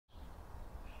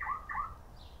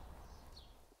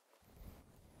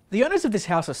The owners of this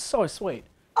house are so sweet.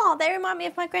 Oh, they remind me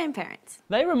of my grandparents.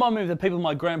 They remind me of the people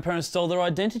my grandparents stole their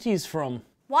identities from.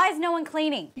 Why is no one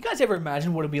cleaning? You guys ever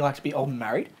imagine what it'd be like to be old and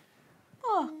married?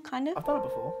 Oh, kind of. I've done it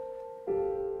before.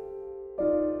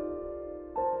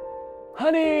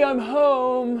 Honey, I'm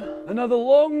home. Another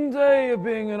long day of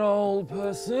being an old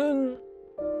person.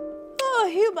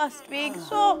 Oh, you must be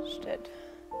exhausted.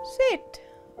 Sit.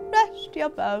 Rest your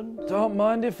bones. Don't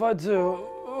mind if I do.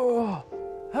 Oh.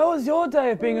 How was your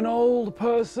day of being an old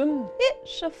person?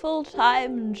 It's a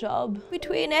full-time job.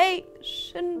 Between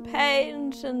aches and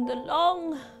pains and the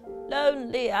long,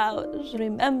 lonely hours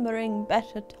remembering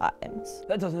better times.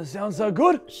 That doesn't sound so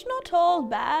good. It's not all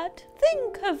bad.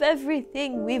 Think of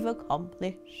everything we've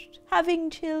accomplished.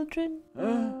 Having children,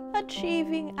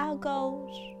 achieving our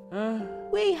goals.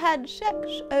 We had sex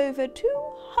over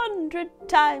 200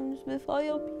 times before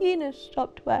your penis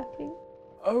stopped working.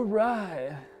 Oh,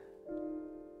 right.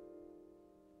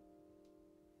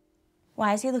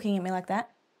 Why is he looking at me like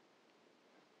that?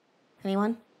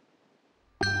 Anyone?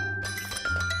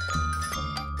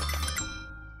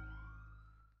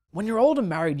 When you're old and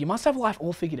married, you must have life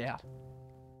all figured out.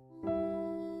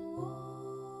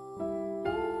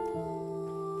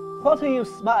 What are you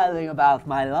smiling about,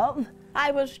 my love?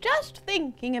 I was just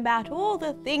thinking about all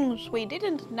the things we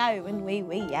didn't know when we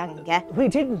were younger. We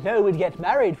didn't know we'd get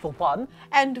married, for one.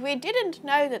 And we didn't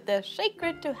know that the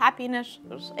secret to happiness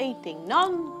was eating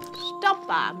non-stop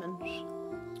almonds.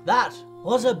 That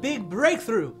was a big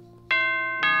breakthrough.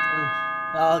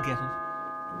 I'll get it.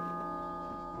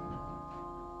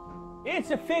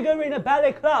 It's a figure in a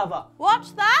balaclava.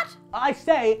 What's that? I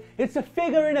say, it's a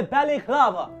figure in a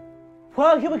balaclava.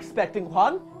 Were you expecting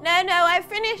one? No, I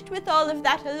finished with all of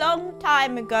that a long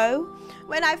time ago,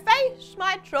 when I faced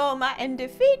my trauma and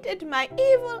defeated my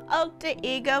evil alter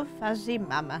ego Fuzzy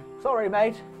Mama. Sorry,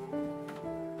 mate.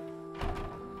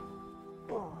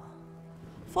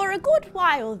 For a good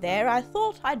while there, I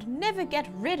thought I'd never get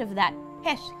rid of that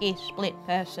pesky split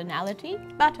personality,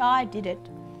 but I did it.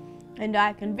 And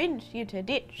I convinced you to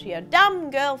ditch your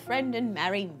dumb girlfriend and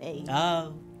marry me.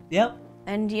 Oh, yep.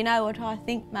 And you know what I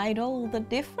think made all the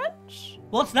difference?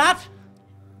 What's that?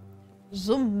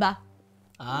 Zumba.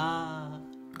 Ah.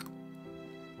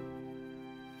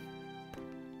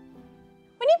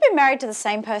 When you've been married to the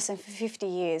same person for 50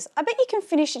 years, I bet you can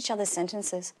finish each other's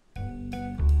sentences.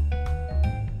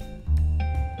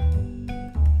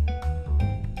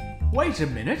 Wait a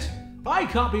minute. I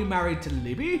can't be married to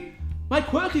Libby. My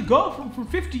quirky girlfriend from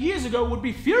 50 years ago would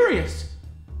be furious.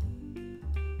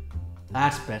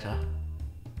 That's better.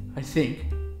 I think.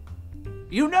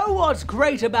 You know what's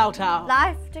great about our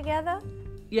Life together?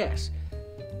 Yes.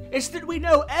 It's that we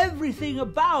know everything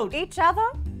about Each other?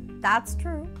 That's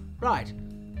true. Right.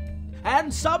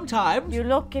 And sometimes You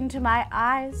look into my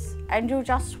eyes and you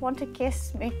just want to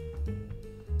kiss me.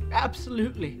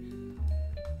 absolutely.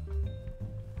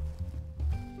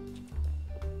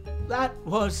 That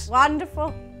was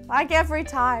Wonderful. Like every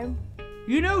time.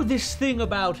 You know this thing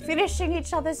about Finishing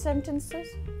each other's sentences?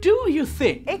 do you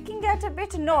think It can get a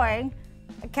bit annoying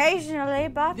occasionally,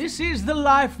 but... this is the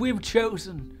life we've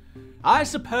chosen? I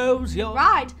suppose you're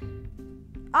Right.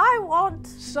 I want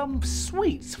some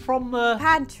sweets from the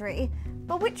pantry,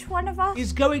 but which one of us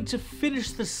is going to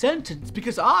finish the sentence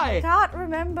because I can't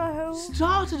remember who?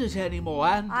 started it anymore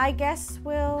and I guess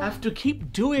we'll... have to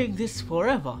keep doing this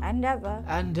forever And ever.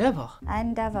 and ever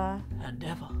And ever. and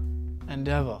ever. And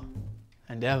ever.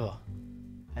 And ever.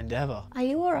 And ever. Are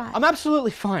you all right? I'm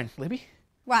absolutely fine, Libby.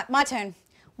 Right, my turn.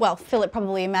 Well, Philip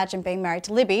probably imagined being married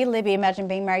to Libby. Libby imagined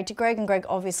being married to Greg, and Greg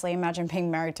obviously imagined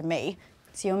being married to me.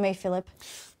 It's you and me, Philip.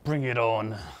 Bring it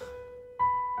on.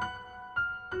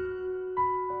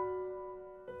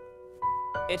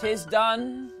 It is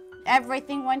done.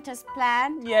 Everything went as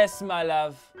planned. Yes, my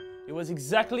love. It was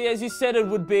exactly as you said it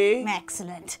would be.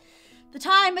 Excellent. The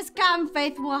time has come,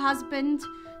 faithful husband.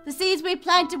 The seeds we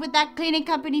planted with that cleaning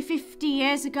company 50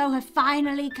 years ago have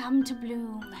finally come to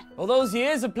bloom. All those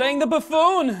years of playing the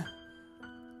buffoon.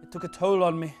 It took a toll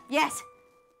on me. Yes,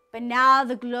 but now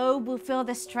the globe will feel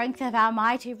the strength of our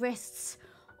mighty wrists.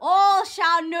 All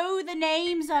shall know the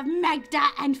names of Magda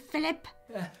and Philip.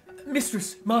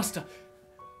 Mistress, master,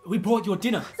 we brought your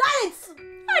dinner. Silence!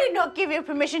 I did not give you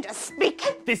permission to speak.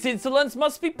 This insolence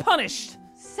must be punished.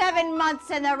 7 months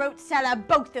in the root cellar,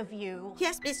 both of you.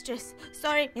 Yes, mistress.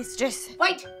 Sorry, mistress.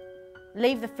 Wait!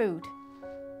 Leave the food.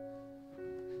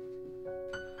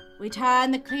 We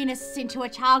turn the Cleanists into a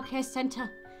childcare centre,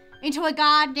 into a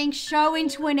gardening show,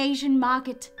 into an Asian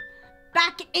market.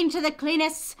 Back into the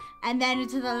Cleanists, and then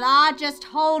to the largest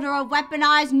holder of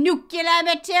weaponized nuclear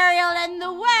material in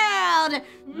the world.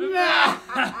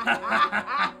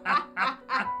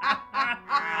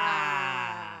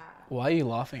 Why are you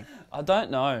laughing? I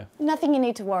don't know. Nothing you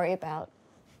need to worry about.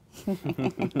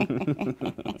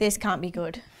 This can't be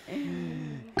good.